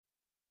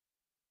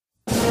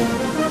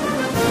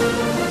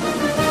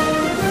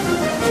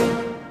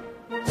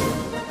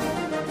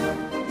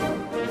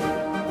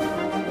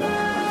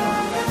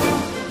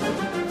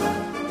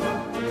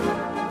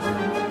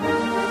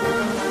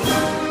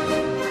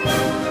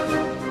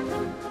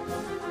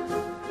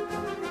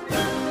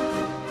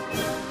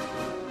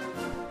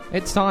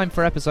It's time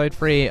for episode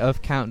 3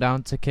 of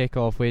Countdown to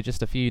Kickoff. We're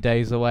just a few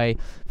days away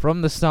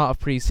from the start of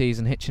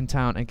pre-season. Hitchin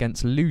Town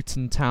against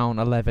Luton Town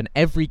XI.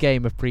 Every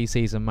game of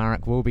pre-season,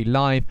 Marac, will be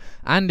live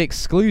and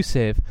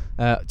exclusive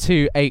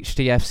to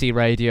HDFC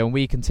Radio, and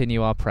we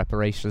continue our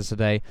preparations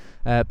today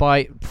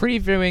by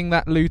previewing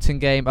that Luton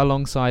game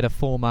alongside a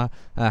former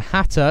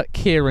Hatter,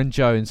 Ciaren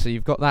Jones. So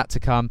you've got that to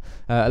come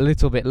a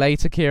little bit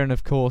later. Ciaren,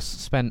 of course,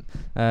 spent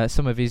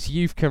some of his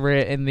youth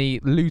career in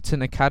the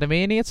Luton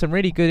Academy, and he had some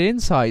really good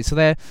insights. So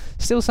there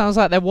still sounds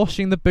like they're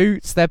washing the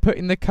boots, they're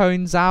putting the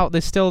cones out,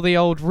 there's still the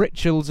old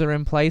rituals are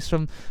in place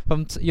from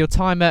your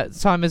time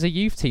as a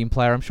youth team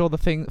player. I'm sure the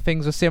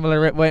things were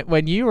similar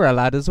when you were a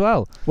lad as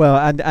well. Well,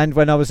 and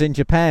when I was in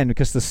Japan,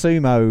 because the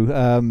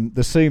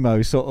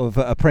sumo sort of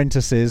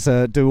apprentices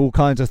do all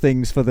kinds of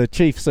things for the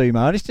chief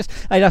sumo, and it's just,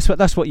 hey,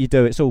 that's what you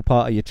do. It's all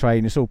part of your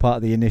training, it's all part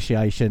of the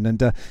initiation,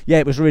 and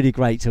it was really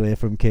great to hear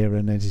from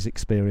Ciaren and his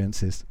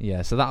experiences.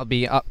 Yeah, so that'll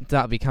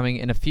be coming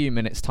in a few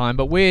minutes' time,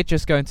 but we're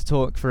just going to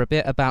talk for a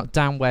bit about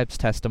Dan Webb's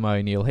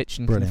testimonial.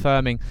 Hitchin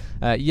confirming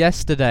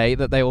yesterday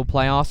that they will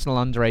play Arsenal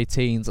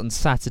under-18s on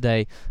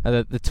Saturday,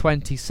 the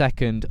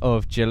 22nd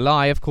of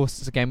July. Of course,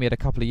 it's a game we had a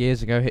couple of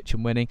years ago,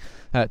 Hitchin winning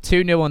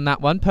 2-0 on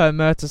that one per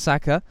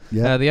Mertesacker.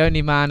 Yeah. The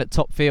only man at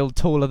top field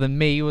taller than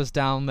me was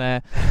down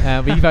there.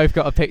 We both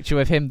got a picture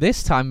with him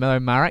this time, though,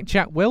 Marac.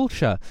 Jack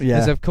Wilshere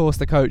is, of course,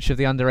 the coach of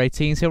the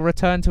under-18s. He'll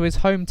return to his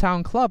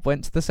hometown club,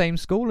 went to the same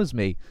school as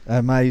me.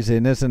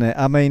 Amazing, isn't it?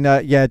 I mean,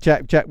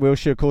 Jack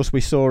Wilshere, of course,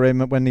 we saw him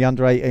when the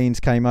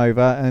under-18s came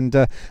over, and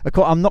of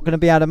course, I'm not going to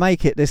be able to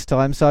make it this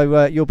time,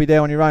 so you'll be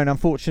there on your own,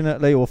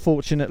 unfortunately, or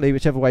fortunately,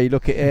 whichever way you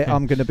look at it.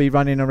 I'm going to be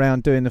running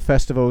around doing the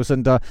festivals,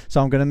 and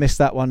so I'm going to miss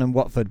that one in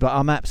Watford, but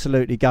I'm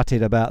absolutely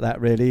gutted about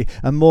that, really,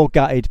 and more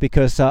gutted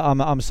because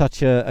I'm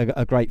such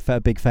a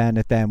big fan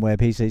of Dan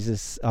Webb. He's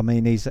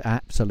an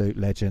absolute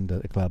legend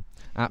at the club.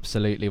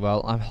 Absolutely.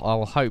 Well,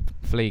 I'll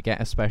hopefully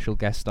get a special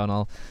guest on.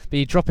 I'll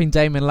be dropping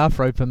Damon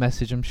Lavrope a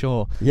message, I'm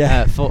sure,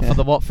 for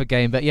the Watford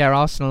game. But yeah,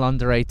 Arsenal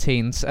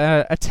under-18s,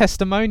 a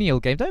testimonial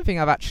game. Don't think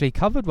I've actually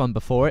covered one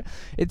before.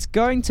 It's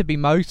going to be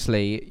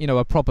mostly,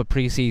 a proper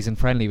pre-season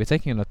friendly. We're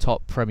taking on a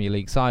top Premier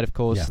League side, of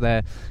course.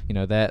 Yeah.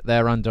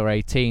 They're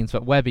under-18s,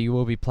 but Webby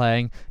will be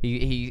playing.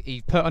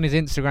 He put on his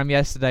Instagram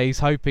yesterday he's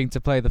hoping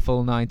to play the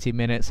full 90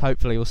 minutes.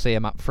 Hopefully we'll see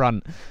him up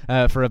front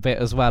for a bit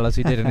as well, as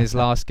he did in his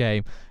last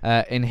game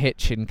in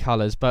Hitchin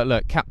colours. But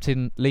look,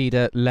 captain,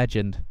 leader,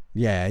 legend.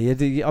 Yeah,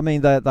 I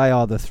mean, they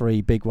are the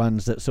three big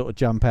ones that sort of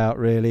jump out,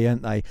 really,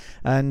 aren't they?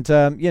 And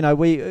I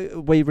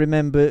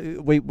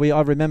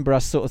remember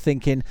us sort of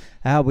thinking,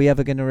 how are we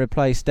ever going to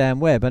replace Dan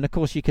Webb? And of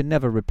course, you can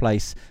never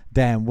replace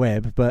Dan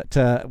Webb, but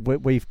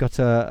we've got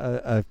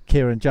a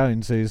Ciaren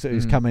Jones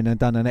who's come in and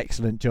done an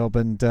excellent job.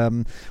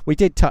 And we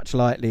did touch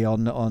lightly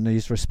on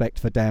his respect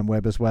for Dan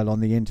Webb as well on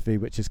the interview,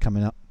 which is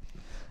coming up.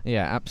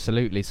 Yeah,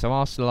 absolutely. So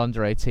Arsenal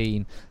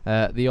under-18,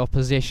 the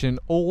opposition,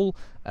 all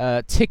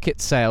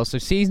ticket sales. So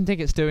season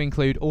tickets do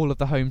include all of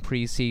the home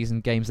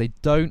pre-season games. They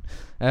don't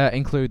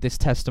include this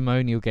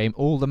testimonial game.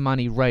 All the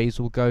money raised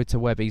will go to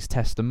Webby's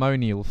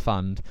testimonial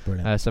fund.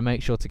 So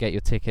make sure to get your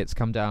tickets.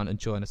 Come down and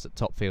join us at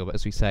Topfield. But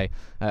as we say,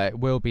 it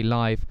will be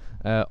live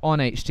on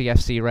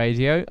HDFC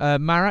Radio.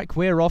 Marac,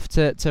 we're off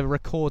to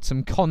record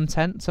some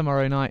content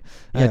tomorrow night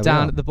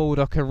down at the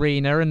Baldock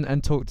Arena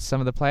and talk to some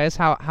of the players.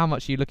 How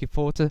much are you looking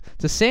forward to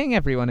seeing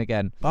everyone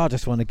again? I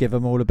just want to give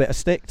them all a bit of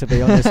stick, to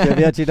be honest with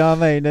you. Do you know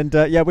what I mean? And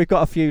we've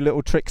got a few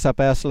little tricks up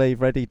our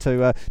sleeve ready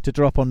to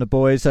drop on the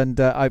boys, and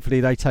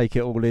hopefully they take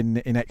it all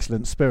in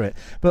excellent spirit.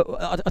 But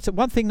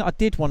one thing that I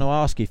did want to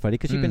ask you, Freddie,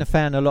 because you've been a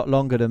fan a lot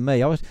longer than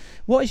me,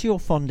 what is your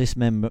fondest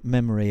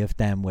memory of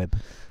Dan Webb?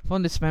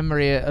 Fondest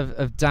memory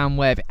of Dan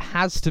Webb, it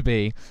has to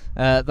be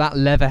that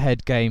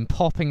Leatherhead game,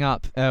 popping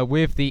up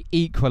with the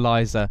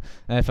equaliser,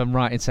 if I'm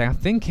right in saying. I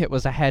think it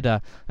was a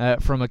header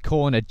from a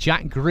corner.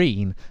 Jack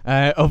Green,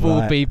 of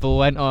all people,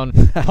 went on,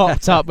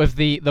 popped up with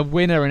the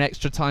winner in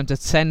extra time to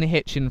send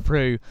Hitchin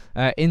through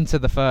into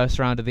the first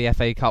round of the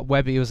FA Cup.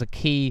 Webby was a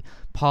key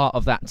part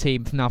of that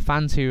team. Now,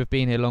 fans who have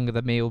been here longer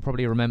than me will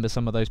probably remember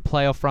some of those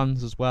playoff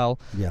runs as well,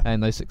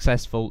 and those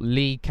successful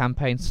league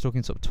campaigns,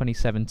 talking sort of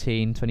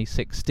 2017,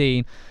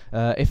 2016,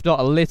 if not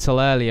a little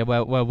earlier,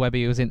 where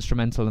Webby was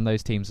instrumental in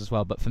those teams as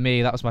well. But for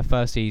me, that was my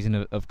first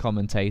season of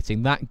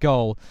commentating. That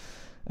goal,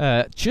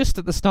 just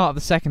at the start of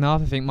the second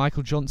half, I think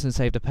Michael Johnson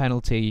saved a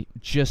penalty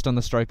just on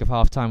the stroke of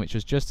half-time, which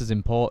was just as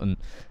important.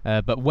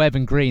 But Webb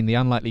and Green, the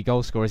unlikely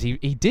goal scorers,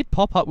 he did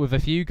pop up with a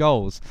few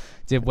goals,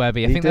 did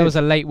Webby. I think there was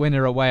a late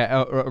winner away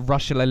at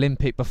Rushall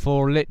Olympic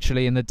before,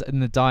 literally in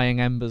the dying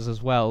embers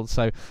as well.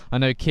 So I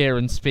know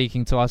Ciaren,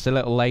 speaking to us a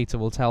little later,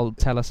 will tell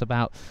us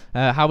about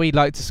how he'd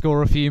like to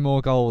score a few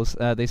more goals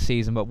this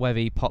season. But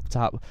Webby popped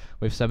up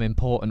with some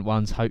important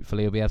ones.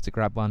 Hopefully he'll be able to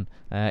grab one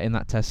in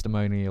that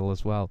testimonial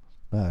as well.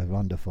 Oh,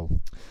 wonderful.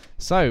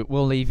 So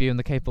we'll leave you in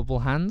the capable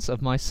hands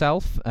of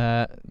myself,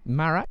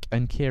 Marac,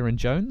 and Ciaren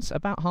Jones.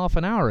 About half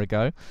an hour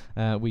ago,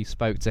 we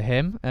spoke to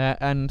him,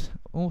 and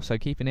also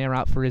keep an ear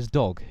out for his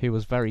dog, who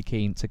was very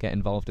keen to get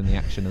involved in the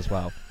action as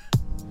well.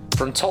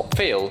 From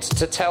Topfield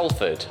to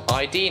Telford,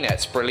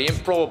 IDNet's brilliant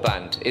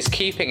broadband is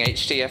keeping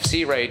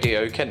HDFC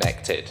Radio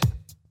connected.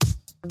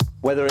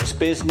 Whether it's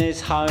business,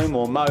 home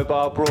or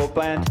mobile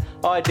broadband,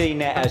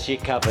 IDNet has you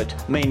covered,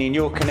 meaning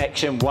your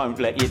connection won't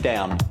let you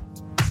down.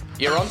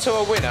 You're onto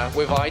a winner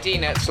with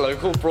IDNet's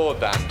local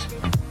broadband.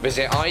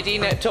 Visit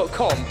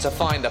idnet.com to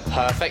find the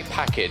perfect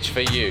package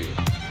for you.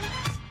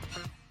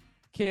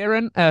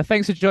 Ciaren,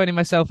 thanks for joining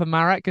myself and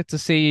Marac. Good to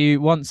see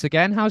you once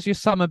again. How's your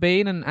summer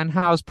been and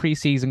how's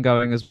pre-season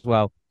going as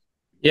well?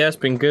 Yeah, it's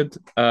been good.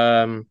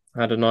 Had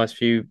a nice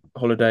few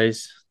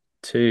holidays,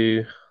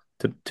 two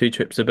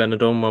trips to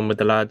Benidorm, one with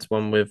the lads,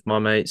 one with my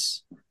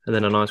mates, and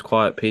then a nice,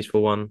 quiet,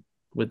 peaceful one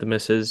with the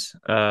missus.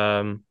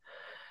 And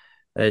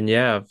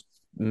yeah,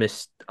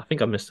 I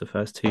think I missed the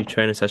first two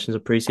training sessions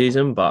of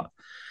pre-season, but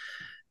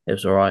it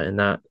was all right in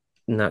that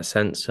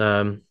sense.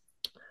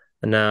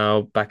 And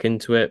now back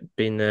into it.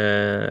 Been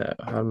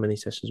how many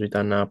sessions we've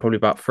done now? Probably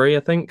about 3, I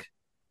think,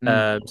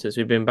 since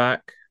we've been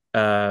back.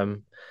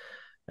 And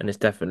it's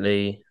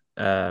definitely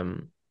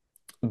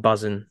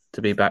buzzing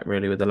to be back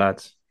really with the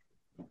lads.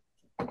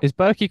 Is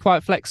Berkey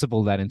quite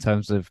flexible then in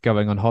terms of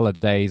going on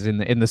holidays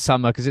in the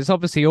summer? Because it's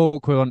obviously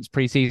awkward once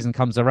pre-season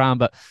comes around,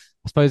 but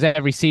I suppose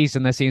every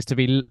season there seems to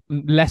be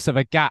less of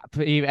a gap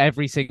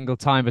every single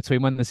time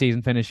between when the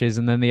season finishes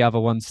and then the other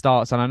one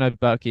starts. And I know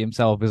Berkey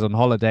himself is on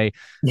holiday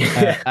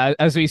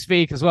as we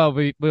speak as well.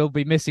 We'll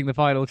be missing the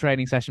final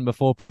training session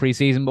before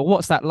pre-season. But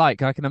what's that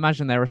like? I can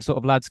imagine there are sort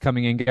of lads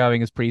coming and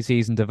going as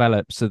pre-season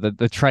develops, so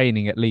the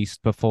training at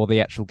least before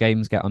the actual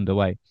games get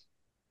underway.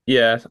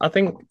 Yeah, I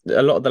think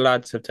a lot of the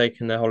lads have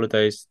taken their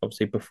holidays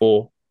obviously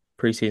before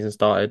pre-season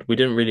started. We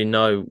didn't really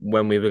know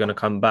when we were going to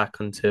come back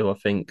until I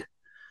think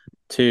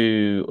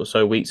 2 or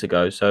so weeks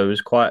ago. So it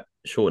was quite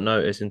short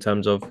notice in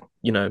terms of,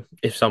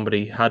 if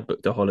somebody had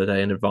booked a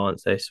holiday in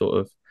advance,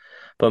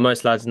 but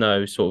most lads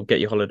know sort of get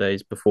your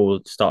holidays before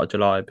the start of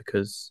July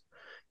because,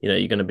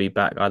 you're going to be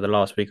back either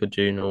last week of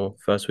June or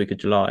first week of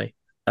July.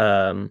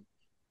 And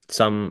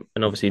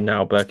obviously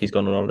now Berkey's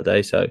gone on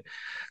holiday, so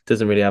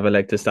doesn't really have a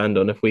leg to stand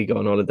on if we go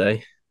on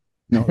holiday.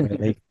 Not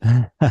really.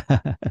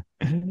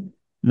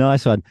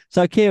 Nice one.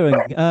 So,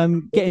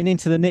 Ciaren, getting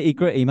into the nitty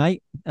gritty,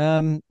 mate.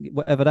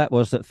 Whatever that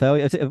was that fell.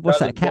 What's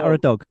that? A cat or a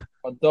dog?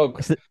 A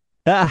dog.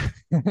 Yeah.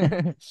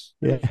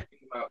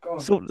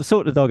 Sort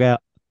the dog out.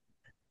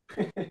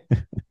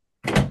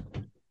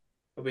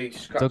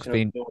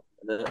 The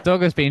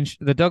dog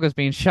has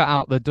been shut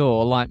out the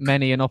door like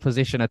many an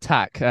opposition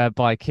attack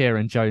by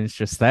Ciaren Jones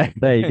just there.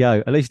 There you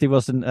go. At least he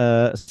wasn't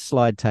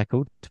slide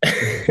tackled.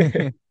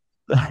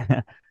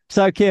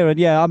 So, Ciaren,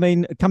 yeah, I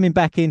mean, coming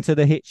back into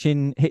the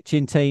Hitchin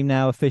team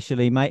now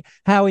officially, mate,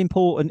 how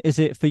important is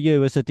it for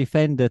you as a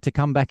defender to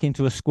come back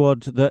into a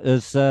squad that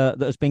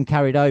has been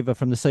carried over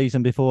from the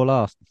season before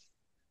last?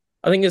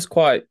 I think it's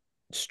quite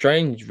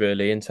strange,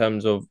 really, in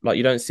terms of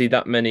you don't see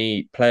that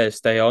many players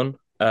stay on,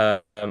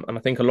 and I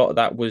think a lot of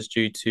that was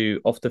due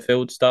to off the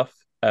field stuff,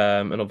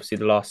 and obviously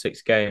the last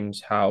 6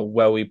 games, how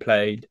well we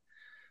played,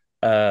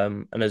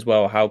 and as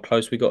well how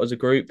close we got as a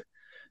group.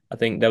 I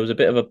think there was a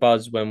bit of a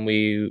buzz when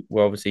we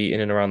were obviously in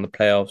and around the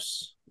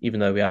playoffs, even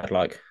though we had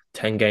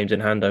 10 games in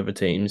hand over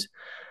teams.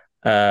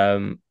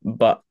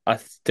 But I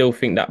still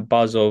think that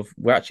buzz of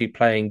we're actually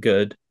playing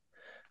good,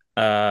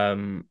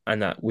 and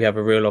that we have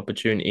a real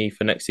opportunity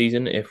for next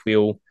season if we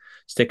all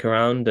stick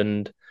around.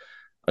 And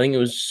I think it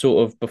was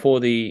sort of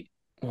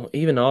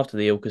even after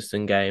the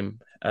Ilkeston game,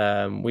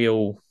 we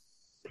all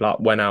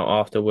went out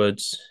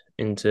afterwards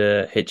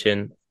into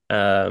Hitchin,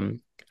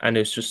 and it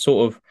was just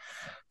sort of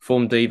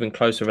formed an even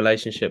closer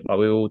relationship.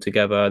 We were all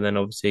together, and then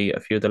obviously a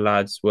few of the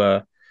lads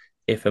were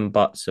if and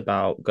buts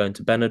about going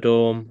to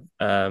Benidorm,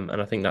 and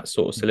I think that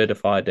sort of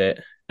solidified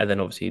it. And then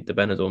obviously the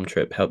Benidorm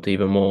trip helped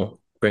even more,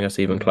 bring us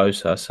even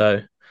closer.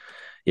 So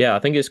yeah, I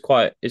think it's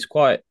quite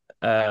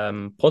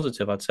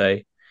positive, I'd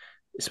say,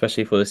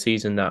 especially for the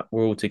season that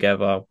we're all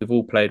together. We've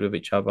all played with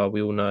each other.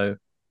 We all know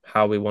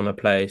how we want to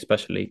play,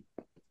 especially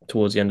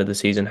towards the end of the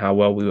season, how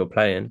well we were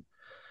playing.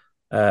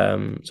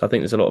 So I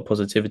think there's a lot of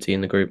positivity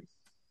in the group.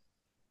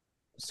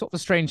 Sort of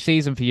a strange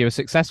season for you, a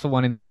successful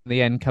one in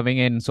the end, coming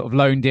in sort of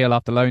loan deal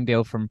after loan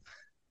deal from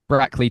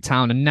Brackley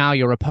Town, and now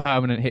you're a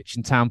permanent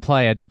Hitchin Town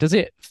player. Does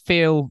it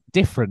feel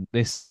different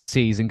this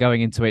season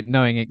going into it,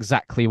 knowing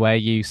exactly where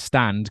you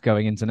stand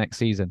going into next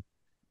season?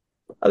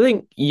 I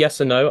think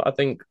yes and no. I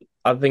think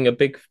a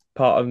big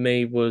part of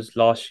me was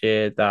last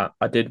year that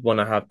I did want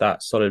to have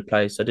that solid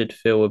place. I did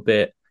feel a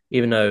bit,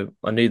 even though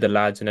I knew the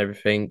lads and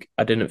everything,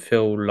 I didn't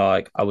feel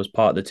like I was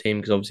part of the team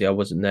because obviously I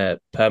wasn't there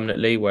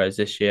permanently. Whereas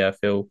this year I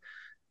feel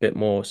bit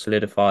more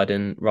solidified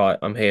and right,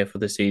 I'm here for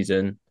the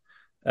season.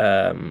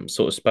 Sort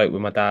of spoke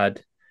with my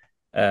dad,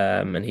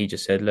 and he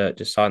just said, look,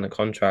 just sign the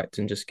contract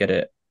and just get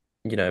it,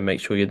 make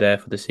sure you're there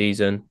for the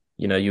season,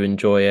 you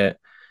enjoy it,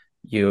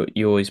 you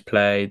always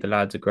play, the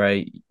lads are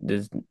great,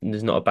 there's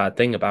not a bad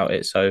thing about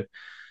it, so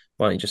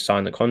why don't you just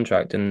sign the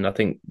contract? And I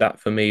think that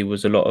for me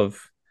is a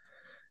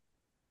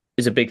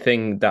big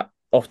thing, that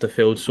off the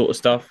field sort of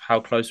stuff,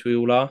 how close we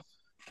all are.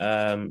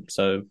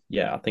 So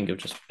yeah, I think it'll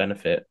just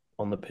benefit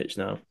on the pitch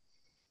now.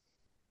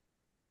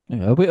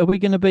 Yeah, are we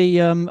going to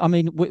be? I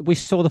mean, we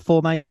saw the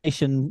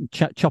formation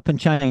chop and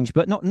change,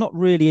 but not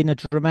really in a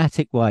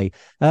dramatic way.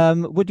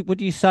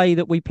 Would you say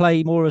that we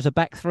play more as a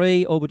back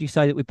three, or would you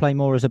say that we play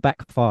more as a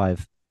back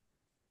five?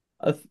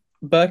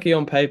 Berkey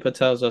on paper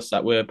tells us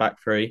that we're a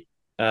back three.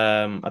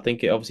 I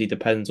think it obviously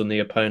depends on the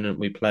opponent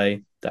we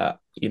play. That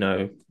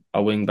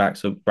our wing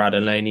backs of Brad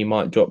and Laney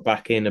might drop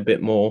back in a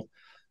bit more.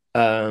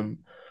 Um,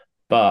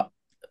 but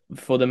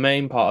for the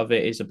main part of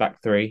it is a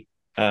back three.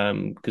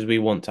 Because we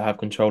want to have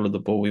control of the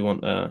ball. We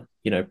want to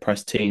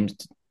press teams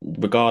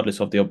regardless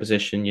of the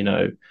opposition.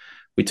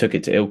 We took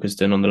it to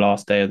Ilkeston on the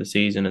last day of the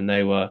season, and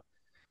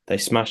they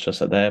smashed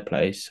us at their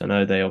place. I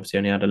know they obviously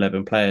only had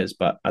 11 players,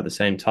 but at the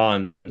same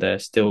time, they're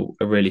still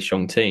a really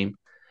strong team.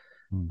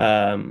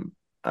 Mm.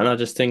 And I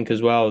just think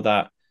as well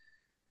that,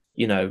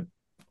 you know,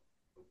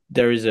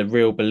 there is a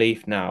real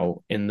belief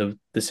now in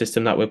the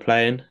system that we're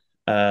playing.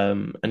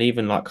 And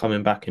even like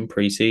coming back in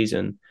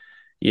pre-season,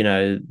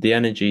 the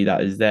energy that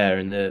is there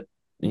in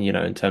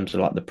in terms of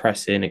like the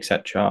pressing,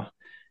 etc.,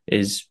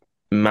 is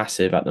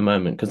massive at the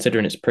moment.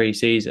 Considering it's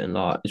pre-season,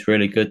 like it's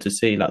really good to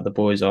see like the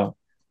boys are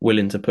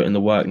willing to put in the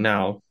work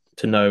now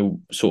to know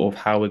sort of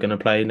how we're going to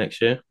play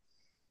next year.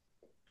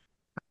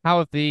 How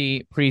have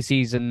the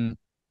preseason,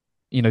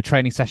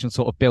 training sessions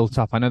sort of built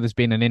up? I know there's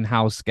been an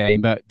in-house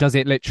game, but does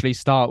it literally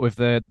start with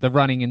the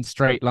running in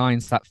straight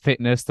lines, that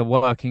fitness, the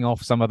working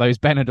off some of those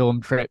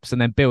Benidorm trips,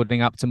 and then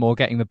building up to more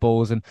getting the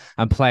balls and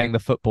playing the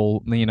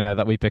football,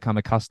 that we've become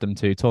accustomed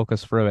to? Talk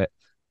us through it.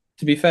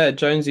 To be fair,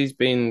 Jonesy's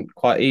been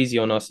quite easy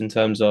on us in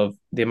terms of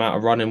the amount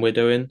of running we're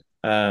doing.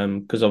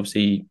 Because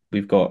obviously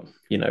we've got,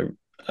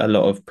 a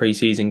lot of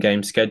pre-season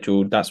games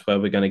scheduled. That's where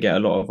we're going to get a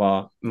lot of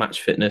our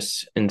match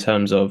fitness in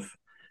terms of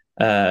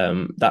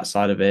that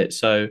side of it.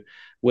 So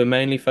we're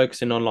mainly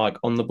focusing on like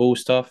on the ball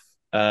stuff.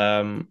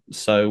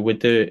 So we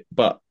do,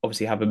 but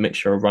obviously have a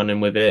mixture of running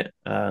with it.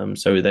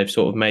 So they've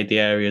sort of made the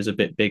areas a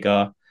bit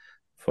bigger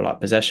for like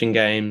possession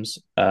games.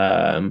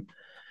 And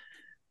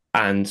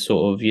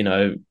sort of,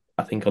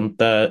 I think on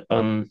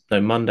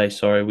no Monday,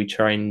 sorry, we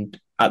trained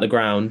at the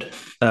ground.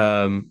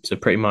 So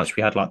pretty much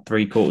we had like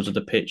three quarters of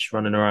the pitch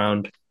running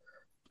around,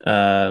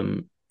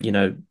 you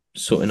know,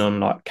 sorting on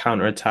like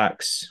counter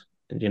attacks,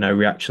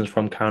 reactions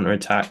from counter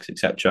attacks,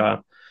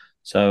 etc.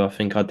 So I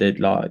think I did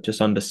like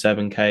just under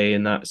 7K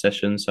in that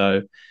session.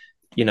 So,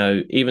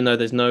 even though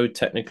there's no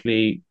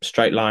technically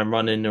straight line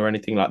running or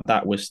anything like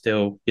that, we're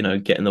still,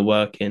 getting the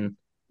work in,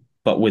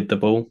 but with the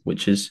ball,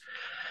 which is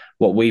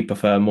what we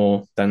prefer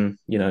more than,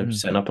 Mm.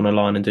 setting up on a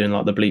line and doing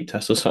like the bleep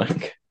test or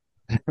something.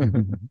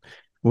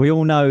 We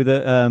all know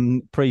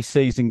that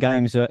pre-season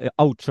games are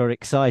ultra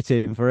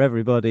exciting for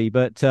everybody,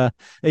 but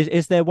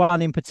is there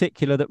one in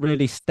particular that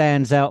really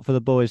stands out for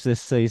the boys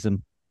this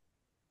season?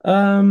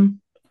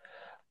 Um,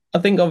 I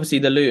think obviously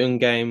the Luton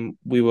game,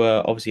 we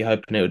were obviously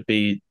hoping it would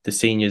be the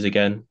seniors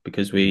again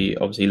because we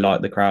obviously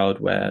like the crowd.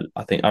 Where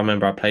I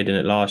remember I played in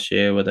it last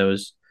year where I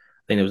think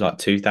there was like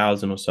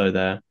 2,000 or so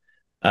there.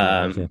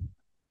 Right, yeah.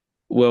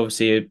 Well,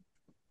 obviously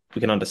we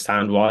can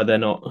understand why they're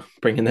not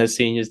bringing their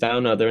seniors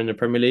down. They're in the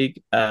Premier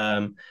League.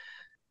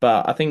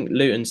 But I think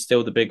Luton's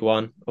still the big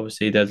one.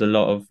 Obviously, there's a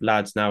lot of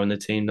lads now in the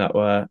team that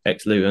were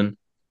ex-Luton.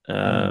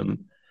 Mm.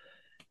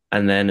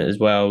 And then as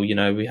well,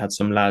 we had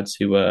some lads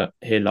who were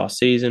here last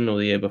season or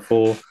the year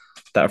before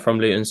that are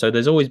from Luton. So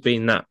there's always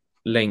been that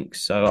link.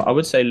 So I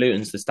would say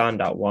Luton's the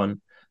standout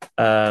one.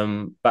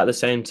 But at the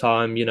same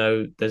time,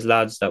 there's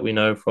lads that we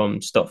know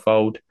from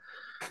Stotfold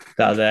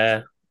that are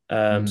there.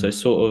 So Mm.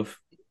 sort of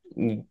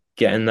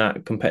getting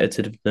that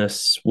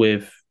competitiveness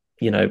with,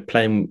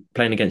 playing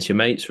against your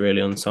mates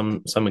really on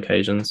some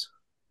occasions.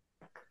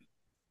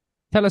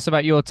 Tell us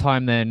about your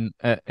time then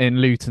in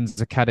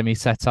Luton's academy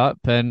setup.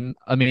 And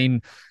I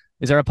mean,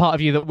 is there a part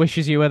of you that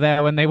wishes you were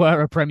there when they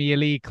were a Premier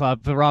League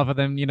club rather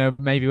than,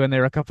 maybe when they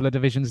were a couple of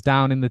divisions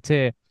down in the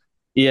tier?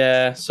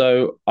 Yeah,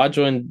 so I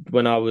joined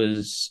when I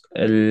was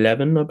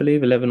 11, I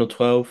believe, 11 or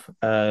 12.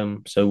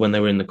 So when they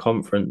were in the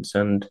conference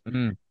and,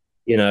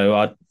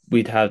 Mm.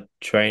 we'd had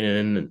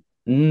training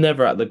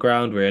never at the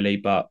ground really,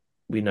 but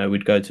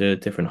we'd go to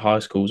different high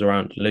schools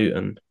around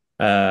Luton.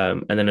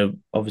 And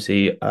then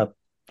obviously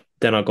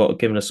then I got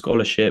given a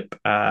scholarship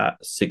at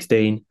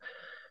 16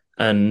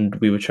 and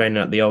we were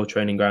training at the old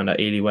training ground at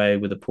Ely Way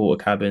with the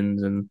porter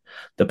cabins and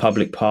the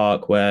public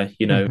park where,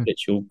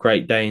 literal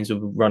Great Danes were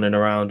running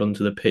around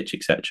onto the pitch,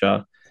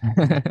 etc.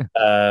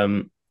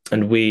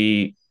 And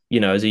we,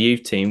 as a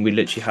youth team, we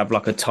literally have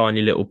like a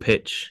tiny little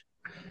pitch,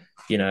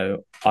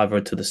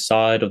 either to the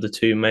side of the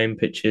two main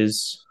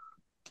pitches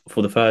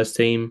for the first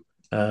team.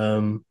 We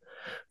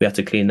had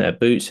to clean their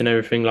boots and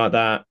everything like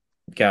that,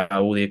 get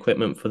all the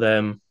equipment for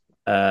them.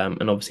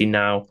 And obviously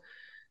now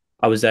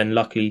I was then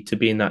lucky to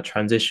be in that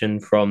transition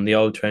from the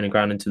old training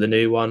ground into the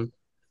new one.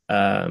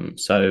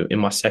 So in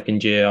my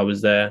second year, I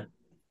was there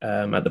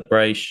at the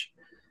Brace,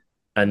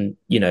 and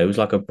it was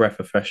like a breath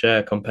of fresh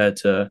air compared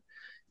to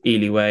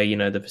Ely Way.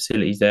 The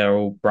facilities there are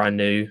all brand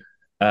new.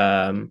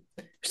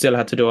 Still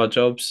had to do our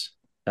jobs.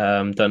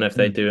 Don't know if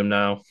they Mm. do them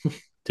now,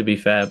 to be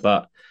fair,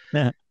 but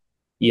Yeah.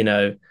 you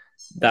know,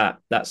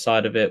 that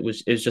side of it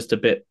is just a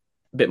bit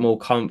more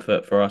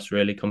comfort for us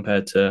really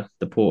compared to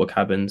the porter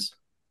cabins.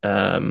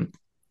 And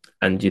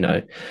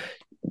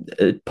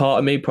part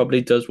of me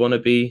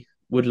probably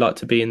would like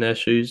to be in their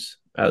shoes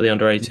at the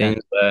under Yeah.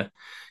 18s where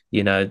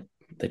you know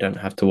they don't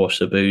have to wash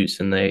the boots,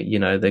 and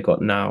they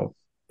got now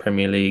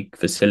Premier League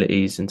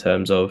facilities in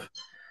terms of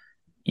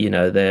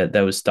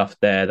there was stuff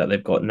there that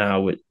they've got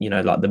now with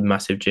like the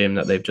massive gym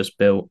that they've just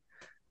built,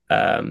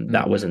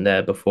 that wasn't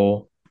there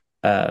before.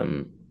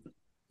 um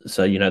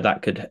so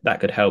that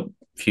could help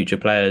future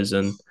players,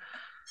 and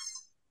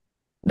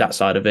that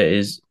side of it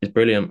is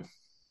brilliant.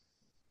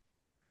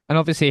 And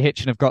obviously,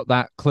 Hitchin have got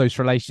that close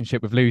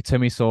relationship with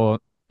Luton. We saw,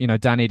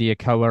 Danny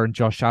Diakoa and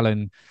Josh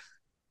Allen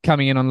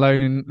coming in on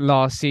loan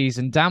last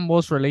season. Dan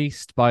was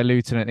released by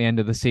Luton at the end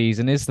of the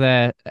season. Is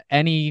there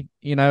any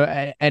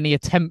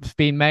attempts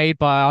being made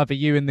by either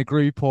you in the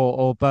group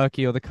or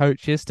Berkey or the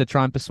coaches to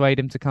try and persuade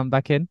him to come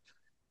back in?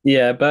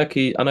 Yeah,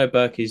 Berkey. I know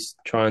Berkey's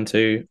trying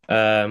to.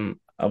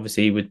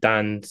 Obviously, with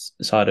Dan's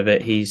side of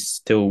it, he's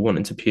still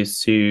wanting to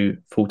pursue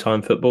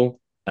full-time football.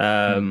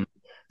 And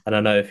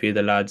I know a few of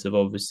the lads have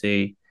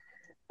obviously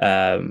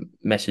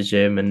messaged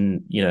him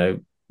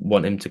and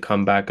want him to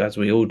come back, as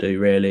we all do,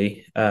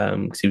 really,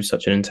 because he was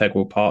such an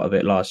integral part of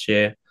it last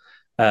year.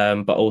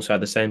 But also at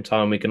the same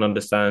time, we can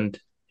understand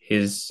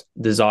his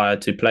desire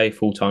to play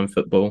full-time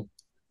football,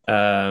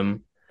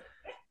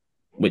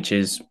 which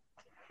is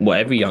what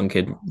every young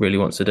kid really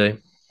wants to do.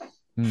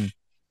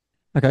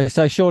 Okay,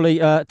 so surely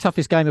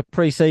toughest game of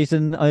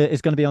pre-season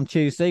is going to be on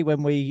Tuesday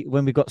when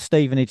we've got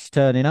Stevenage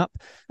turning up.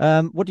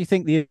 What do you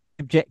think the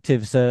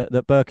objectives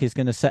that Burke is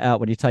going to set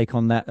out when you take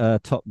on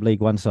that top League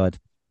One side?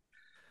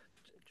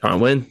 Try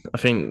and win. I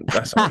think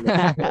that's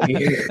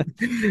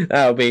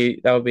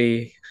that'll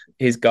be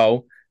his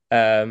goal.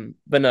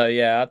 But no,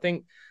 yeah, I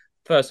think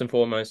first and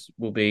foremost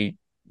will be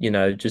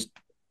just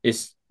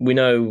we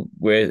know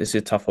it's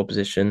a tough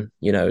opposition.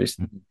 It's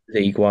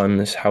League One.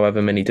 There's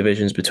however many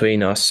divisions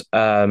between us.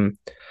 And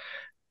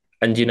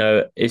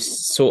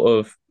it's sort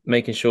of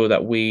making sure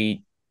that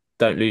we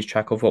don't lose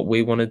track of what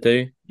we want to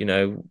do.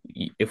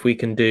 If we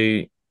can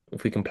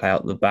play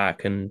out the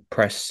back and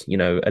press,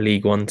 a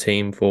League One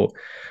team for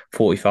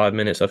 45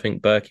 minutes, I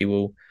think Berkey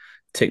will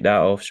tick that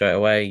off straight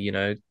away.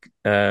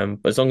 But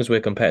as long as we're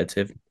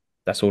competitive,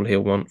 that's all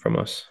he'll want from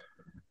us.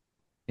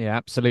 Yeah,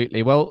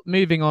 absolutely. Well,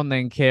 moving on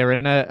then,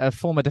 Ciaren, a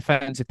former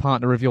defensive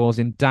partner of yours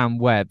in Dan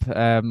Webb.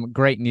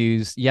 Great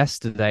news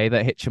yesterday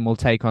that Hitchin will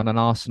take on an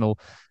Arsenal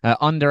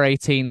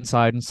under-18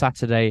 side on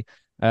Saturday,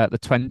 the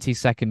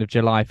 22nd of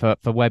July for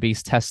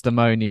Webby's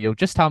testimonial.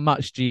 Just how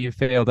much do you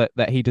feel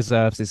that he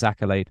deserves this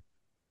accolade?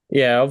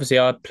 Yeah, obviously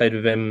I played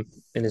with him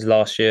in his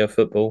last year of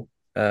football.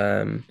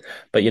 But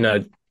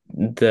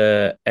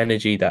the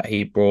energy that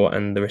he brought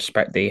and the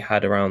respect that he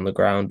had around the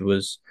ground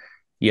was,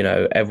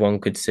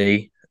 everyone could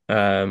see.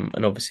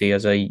 And obviously,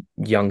 as a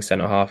young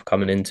centre half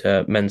coming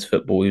into men's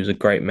football, he was a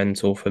great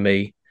mentor for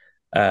me.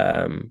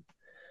 And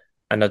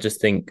I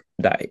just think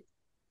that,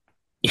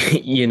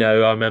 I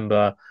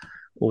remember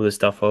all the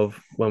stuff of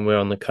when we were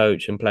on the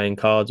coach and playing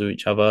cards with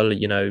each other.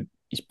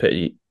 He's put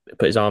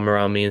his arm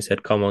around me and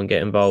said, "Come on,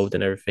 get involved,"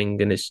 and everything.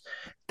 And it's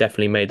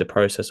definitely made the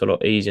process a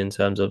lot easier in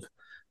terms of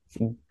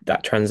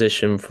that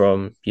transition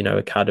from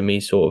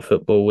academy sort of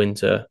football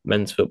into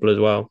men's football as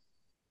well.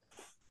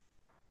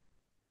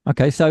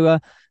 Okay, so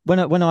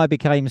when I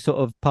became sort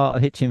of part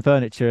of Hitchin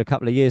Furniture a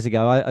couple of years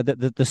ago,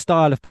 the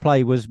style of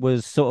play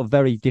was sort of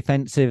very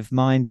defensive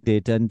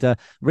minded, and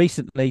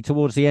recently,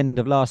 towards the end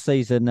of last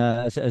season,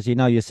 as you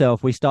know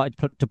yourself, we started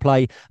to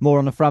play more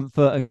on the front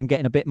foot and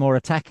getting a bit more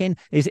attacking.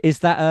 Is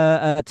that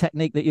a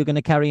technique that you're going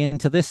to carry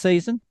into this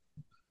season?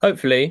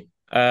 Hopefully,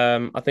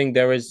 I think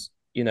there's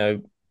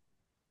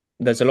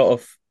a lot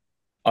of,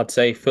 I'd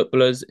say,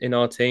 footballers in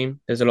our team.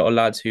 There's a lot of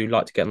lads who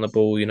like to get on the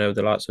ball,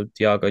 the likes of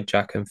Diago,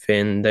 Jack and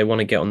Finn. They want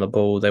to get on the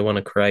ball. They want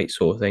to create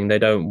sort of thing. They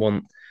don't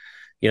want,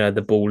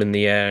 the ball in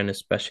the air, and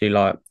especially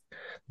like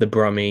the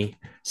Brummy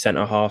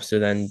centre halves to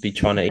then be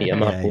trying to eat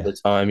them up all the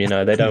time.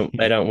 They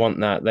don't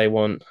want that. They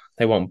want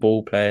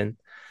ball playing,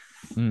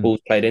 balls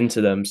played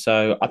into them.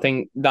 So I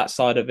think that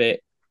side of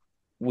it,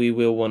 we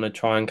will want to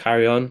try and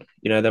carry on.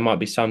 There might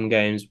be some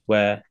games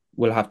where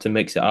we'll have to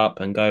mix it up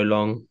and go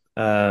long.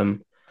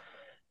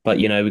 But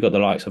we've got the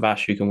likes of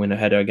Ash who can win a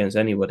header against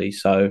anybody.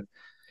 So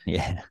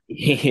Yeah.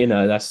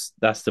 that's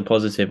the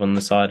positive on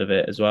the side of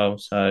it as well.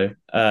 So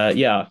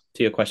yeah,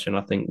 to your question,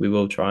 I think we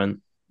will try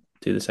and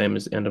do the same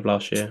as the end of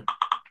last year.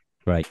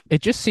 Great.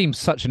 It just seems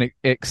such an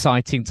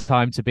exciting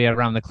time to be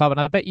around the club,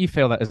 and I bet you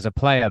feel that as a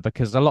player,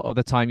 because a lot of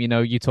the time,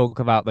 you talk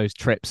about those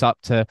trips up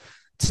to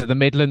the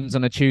Midlands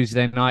on a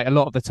Tuesday night. A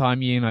lot of the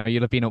time, you'll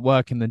have been at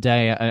work in the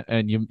day,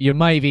 and you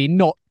maybe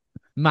not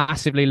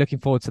massively looking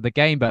forward to the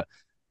game, but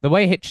the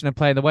way Hitchin are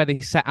playing, the way they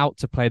set out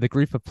to play, the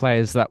group of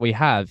players that we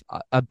have,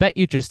 I bet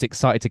you're just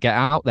excited to get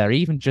out there,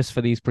 even just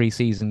for these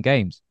pre-season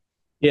games.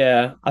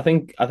 Yeah, I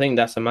think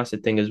that's a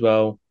massive thing as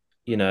well.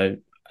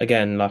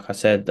 Again, like I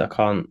said, I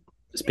can't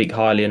speak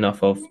highly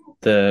enough of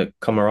the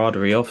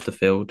camaraderie off the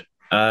field.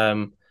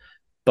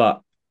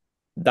 But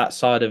that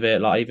side of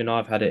it, like even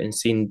I've had it and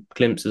seen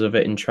glimpses of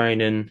it in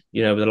training,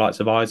 with the likes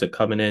of Isaac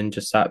coming in,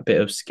 just that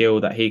bit of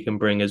skill that he can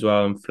bring as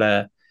well and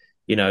flair,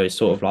 it's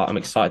sort of like I'm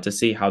excited to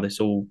see how this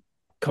all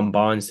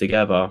combines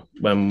together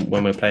when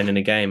we're playing in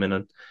a game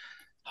and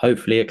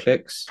hopefully it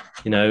clicks.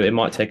 It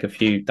might take a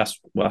few. That's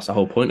the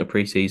whole point of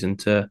preseason,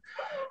 to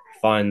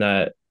find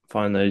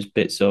those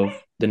bits of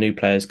the new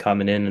players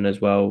coming in, and as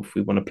well if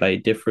we want to play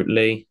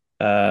differently,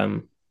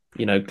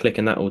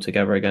 clicking that all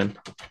together again.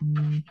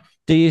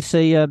 Do you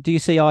see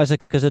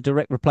Isaac as a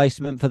direct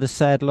replacement for the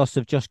sad loss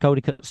of Josh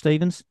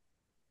Caldicott-Stevens?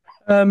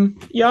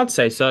 Yeah, I'd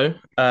say so.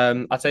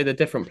 I'd say they're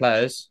different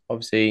players.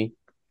 Obviously,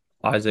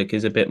 Isaac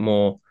is a bit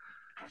more.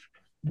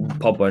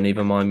 Pod won't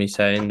even mind me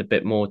saying, a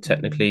bit more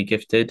technically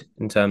gifted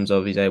in terms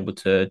of he's able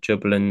to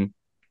dribble and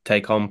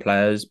take on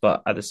players,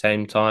 but at the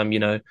same time,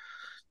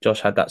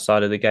 Josh had that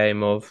side of the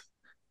game of,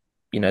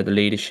 the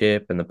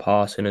leadership and the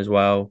passing as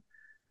well.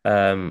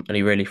 And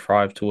he really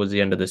thrived towards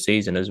the end of the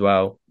season as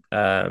well.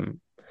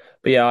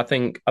 But yeah, I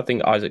think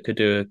Isaac could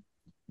do a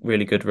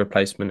really good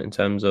replacement in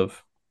terms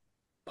of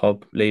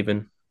Pob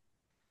leaving.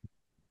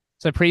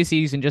 So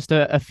pre-season just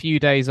a few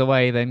days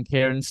away then,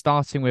 Ciaren,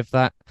 starting with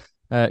that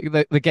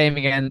the game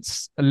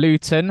against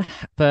Luton.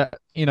 But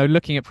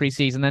looking at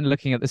pre-season, then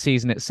looking at the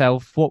season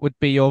itself, what would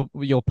be your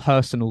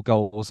personal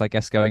goals, I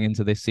guess, going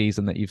into this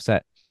season that you've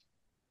set?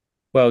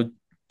 Well,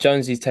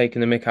 Jonesy's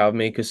taken the mick out of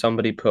me because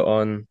somebody put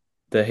on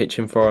the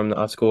Hitchin forum that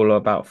I score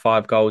about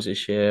 5 goals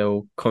this year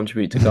or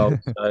contribute to goals.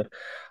 So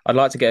I'd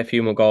like to get a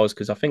few more goals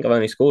because I think I've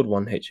only scored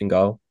 1 Hitchin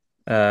goal.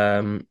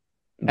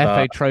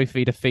 FA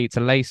Trophy defeat to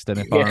Leicester,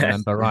 if I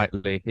remember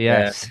rightly.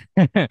 Yes.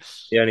 Yeah.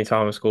 The only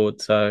time I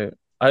scored. So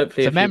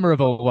hopefully it's a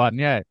memorable one,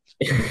 yeah.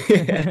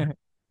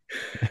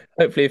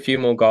 Hopefully a few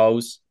more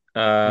goals.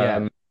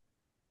 Yeah.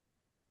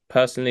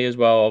 Personally as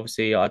well,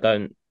 obviously I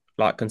don't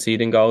like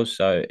conceding goals,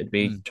 so it'd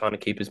be trying to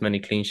keep as many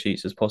clean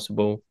sheets as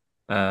possible.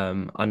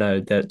 I know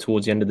that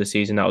towards the end of the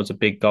season that was a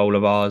big goal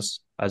of ours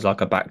as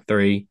like a back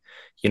three.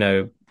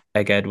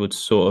 Egg Edwards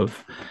sort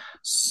of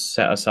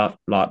set us up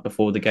like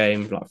before the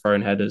game, like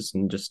throwing headers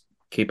and just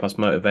keep us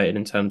motivated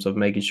in terms of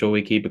making sure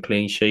we keep a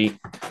clean sheet.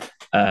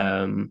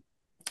 And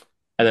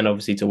then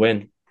obviously to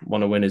want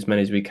to win as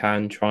many as we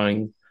can.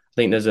 I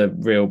think there's a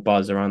real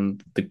buzz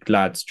around the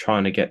lads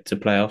trying to get to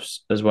playoffs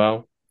as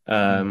well.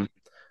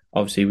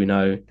 Obviously we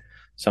know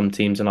some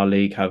teams in our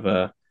league have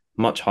a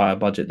much higher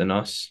budget than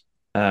us.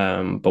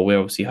 But we're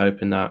obviously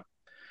hoping that,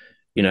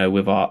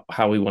 with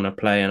how we want to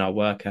play and our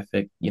work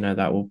ethic,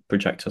 that will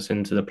project us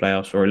into the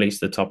playoffs or at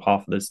least the top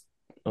half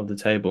of the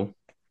table.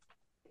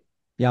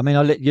 Yeah, I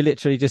mean, you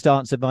literally just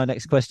answered my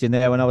next question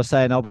there when I was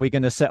saying, are we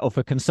going to settle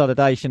for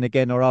consolidation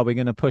again, or are we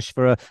going to push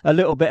for a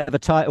little bit of a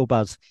title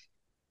buzz?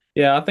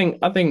 Yeah, I think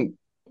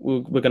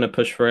we're going to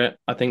push for it.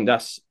 I think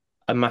that's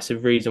a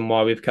massive reason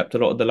why we've kept a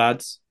lot of the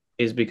lads,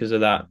 is because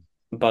of that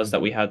buzz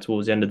that we had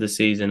towards the end of the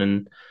season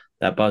and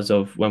that buzz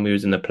of when we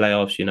was in the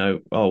playoffs,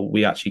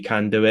 we actually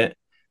can do it.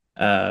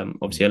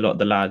 Obviously, a lot of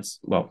the lads,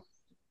 well,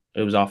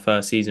 it was our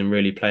first season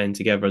really playing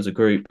together as a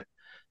group.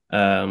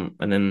 And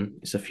then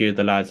it's a few of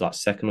the lads like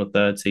second or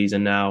third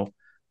season now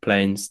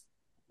playing,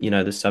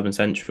 the Southern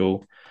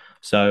Central.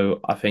 So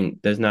I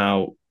think there's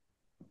now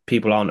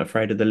people aren't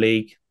afraid of the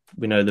league.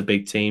 We know the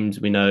big teams.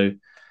 We know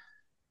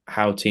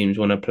how teams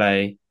want to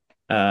play.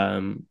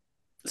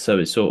 So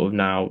it's sort of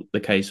now the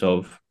case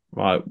of,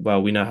 right,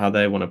 well, we know how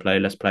they want to play.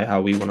 Let's play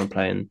how we want to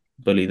play and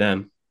bully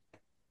them.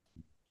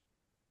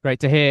 Great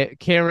to hear,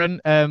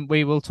 Ciaren.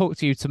 We will talk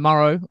to you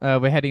tomorrow.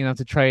 We're heading out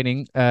to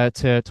training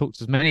to talk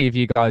to as many of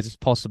you guys as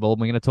possible.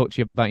 We're going to talk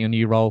to you about your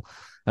new role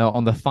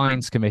on the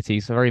fines committee.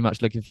 So very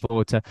much looking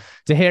forward to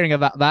hearing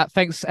about that.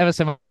 Thanks ever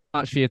so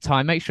much for your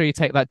time. Make sure you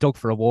take that dog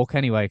for a walk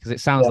anyway, because it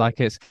sounds like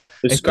it's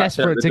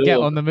desperate to get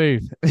on the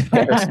move.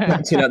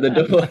 Scratching at the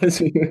door as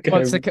we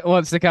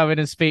wants to come in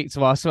and speak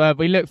to us.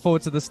 We look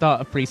forward to the start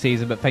of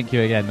pre-season, but thank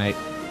you again, mate.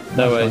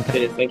 No worries.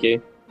 Thank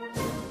you.